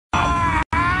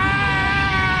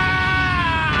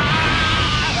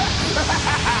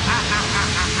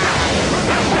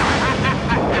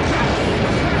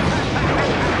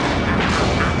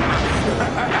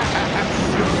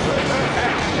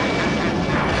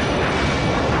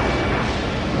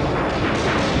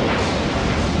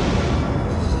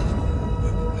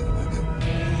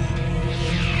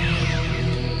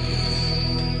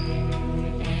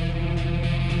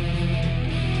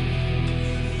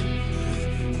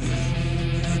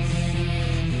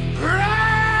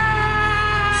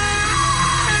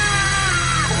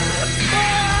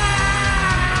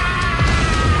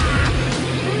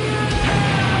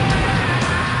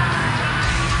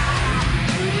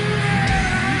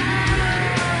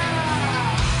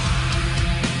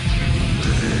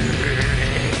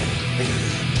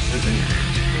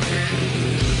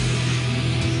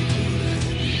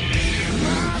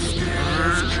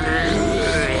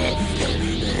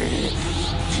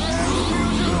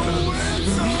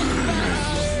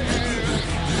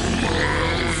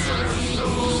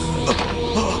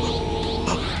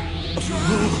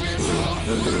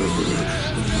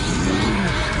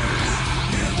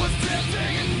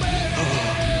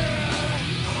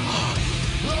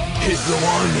He's the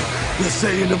one, the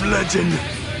Saiyan of legend.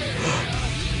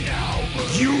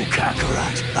 You,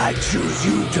 Kakarot, I choose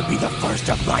you to be the first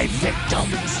of my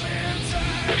victims.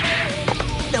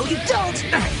 No, you don't!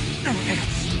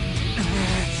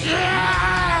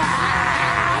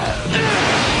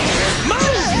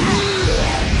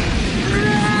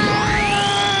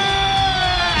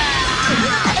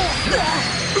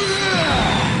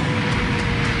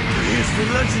 He's the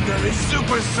legendary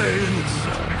Super Saiyan.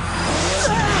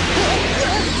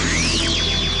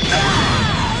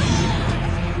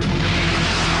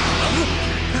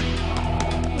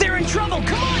 They're in trouble!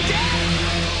 Come on, Dad!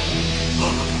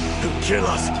 He'll kill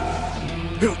us.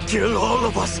 He'll kill all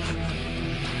of us.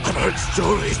 I've heard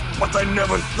stories, but I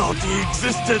never thought he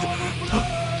existed.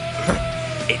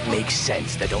 It makes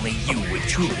sense that only you would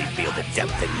truly feel the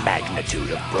depth and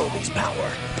magnitude of Broly's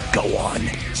power. Go on,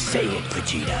 say it,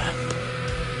 Vegeta.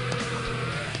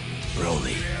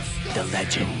 Broly, the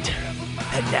legend.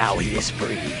 And now he is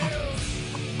free.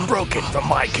 Broken from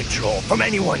my control, from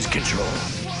anyone's control.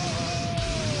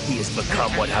 He has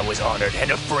become what I was honored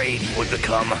and afraid he would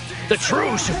become. The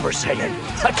true Super Saiyan,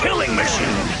 a killing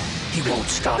machine. He won't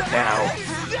stop now.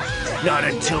 Not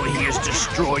until he has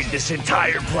destroyed this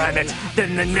entire planet,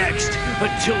 then the next,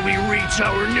 until we reach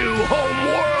our new home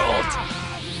world.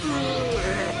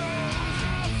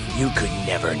 You could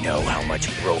never know how much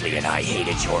Broly and I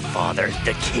hated your father,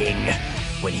 the King.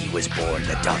 When he was born,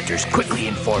 the doctors quickly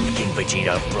informed King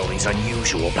Vegeta of Broly's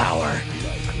unusual power.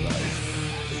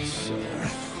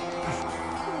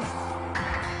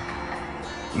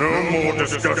 No more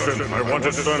discussion. I want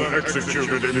his son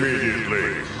executed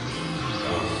immediately.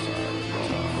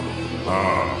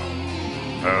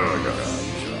 Arrogance.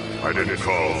 I didn't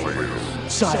call for you.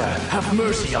 Sire, have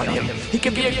mercy on him. He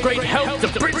can be a great help to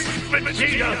Prince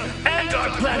Vegeta and our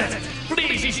planet.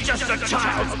 Please, he's just a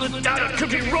child. The data could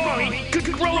be wrong. He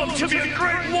could grow up to be a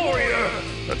great warrior.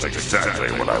 That's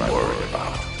exactly what I'm worried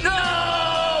about.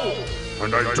 No!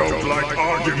 And I don't like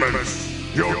arguments.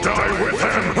 You'll die with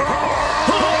him.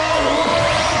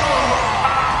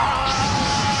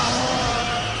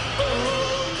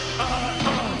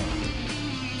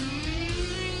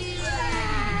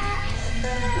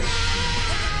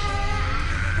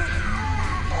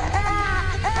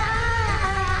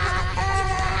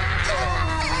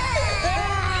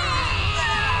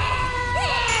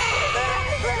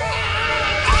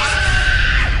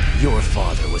 Your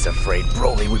father was afraid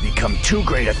Broly would become too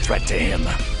great a threat to him.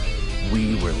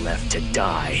 We were left to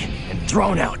die and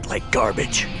thrown out like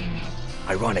garbage.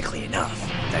 Ironically enough,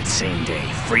 that same day,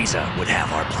 Frieza would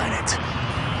have our planet.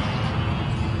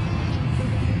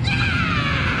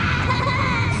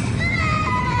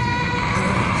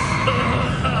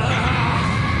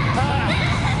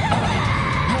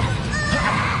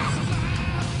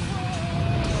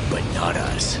 But not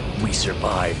us. We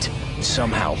survived.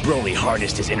 Somehow, Broly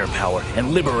harnessed his inner power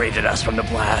and liberated us from the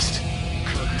blast.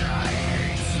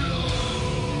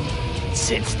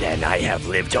 Since then, I have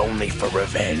lived only for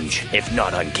revenge. If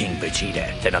not on King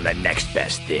Vegeta, then on the next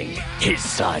best thing, his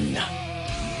son.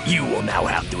 You will now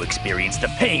have to experience the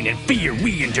pain and fear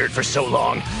we endured for so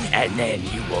long, and then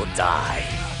you will die.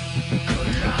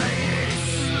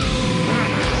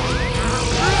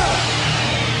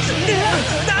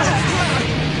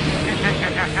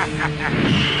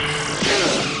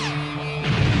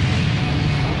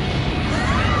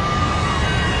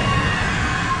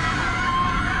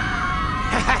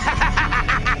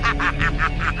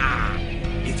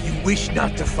 If you wish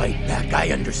not to fight back,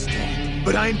 I understand.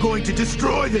 But I'm going to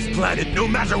destroy this planet no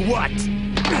matter what!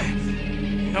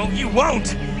 No, you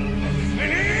won't!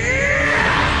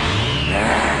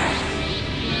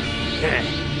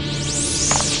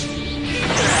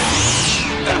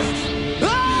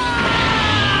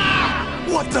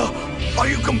 What the? Are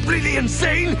you completely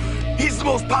insane? He's the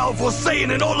most powerful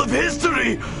Saiyan in all of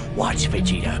history! Watch,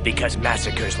 Vegeta, because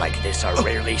massacres like this are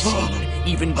rarely seen,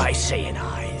 even by Saiyan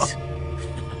eyes.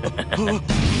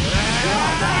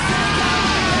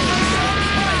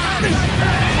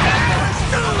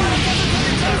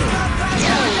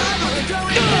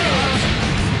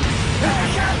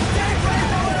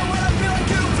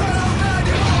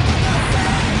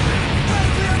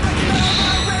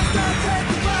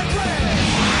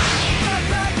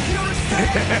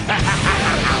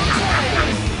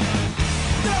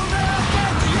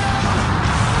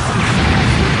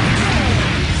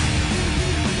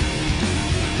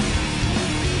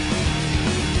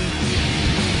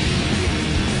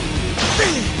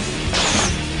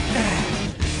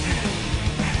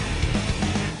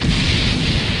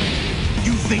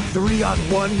 You think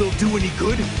 3-on-1 will do any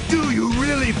good? Do you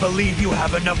really believe you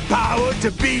have enough power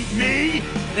to beat me?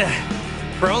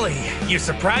 Broly, you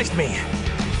surprised me.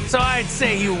 So I'd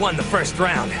say you won the first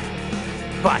round.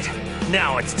 But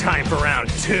now it's time for round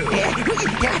 2.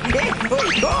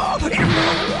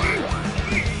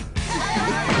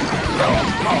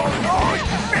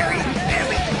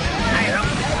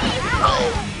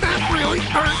 That really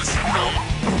hurts.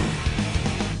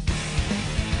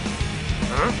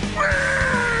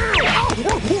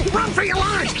 Run for your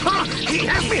lives! He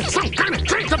has me in some kind of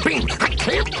tracer beam. I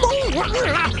can't move.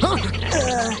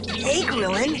 Hey,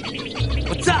 Krillin.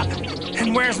 What's up?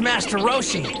 And where's Master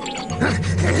Roshi?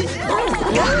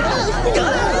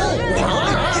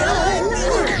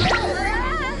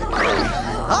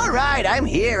 All right, I'm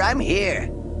here.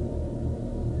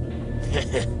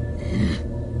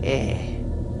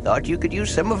 Thought you could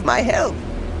use some of my help.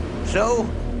 So...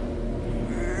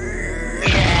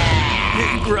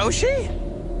 Roshi?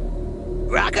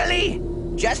 Broccoli,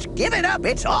 just give it up.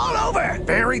 It's all over.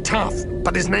 Very tough,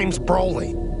 but his name's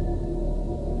Broly.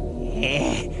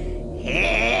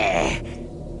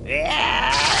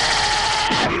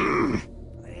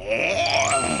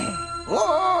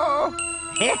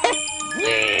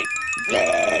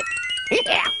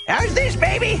 How's this,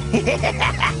 baby?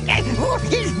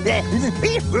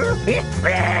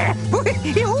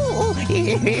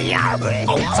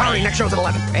 Oh, sorry, next show's at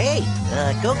 11. Hey,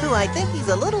 Goku, I think he's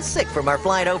a little sick from our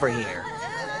flight over here.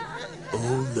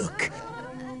 Oh, look.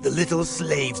 The little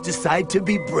slaves decide to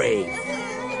be brave.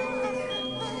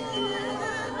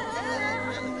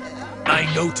 I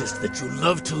noticed that you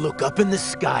love to look up in the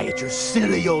sky at your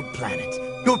silly old planet.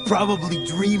 You're probably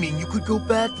dreaming you could go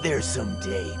back there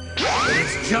someday. But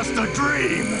it's just a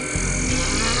dream.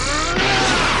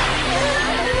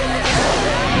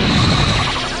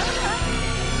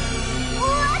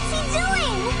 What's he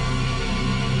doing?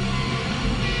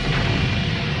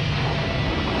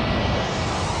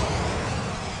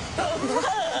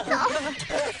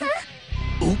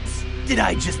 Oops, did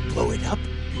I just blow it up?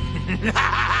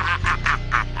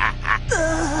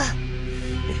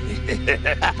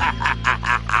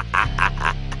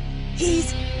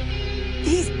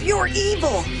 He's pure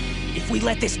evil. If we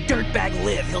let this dirtbag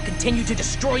live, he'll continue to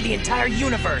destroy the entire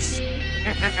universe.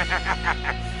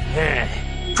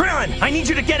 Krillin, I need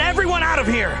you to get everyone out of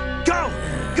here! Go!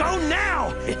 Go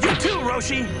now! You too,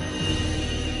 Roshi!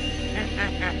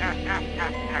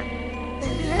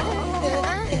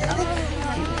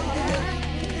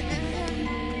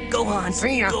 Gohan,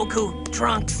 Goku,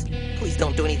 Trunks, please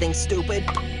don't do anything stupid.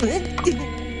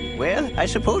 Well, I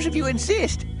suppose if you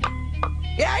insist.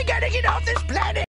 Yeah, I gotta get off this planet.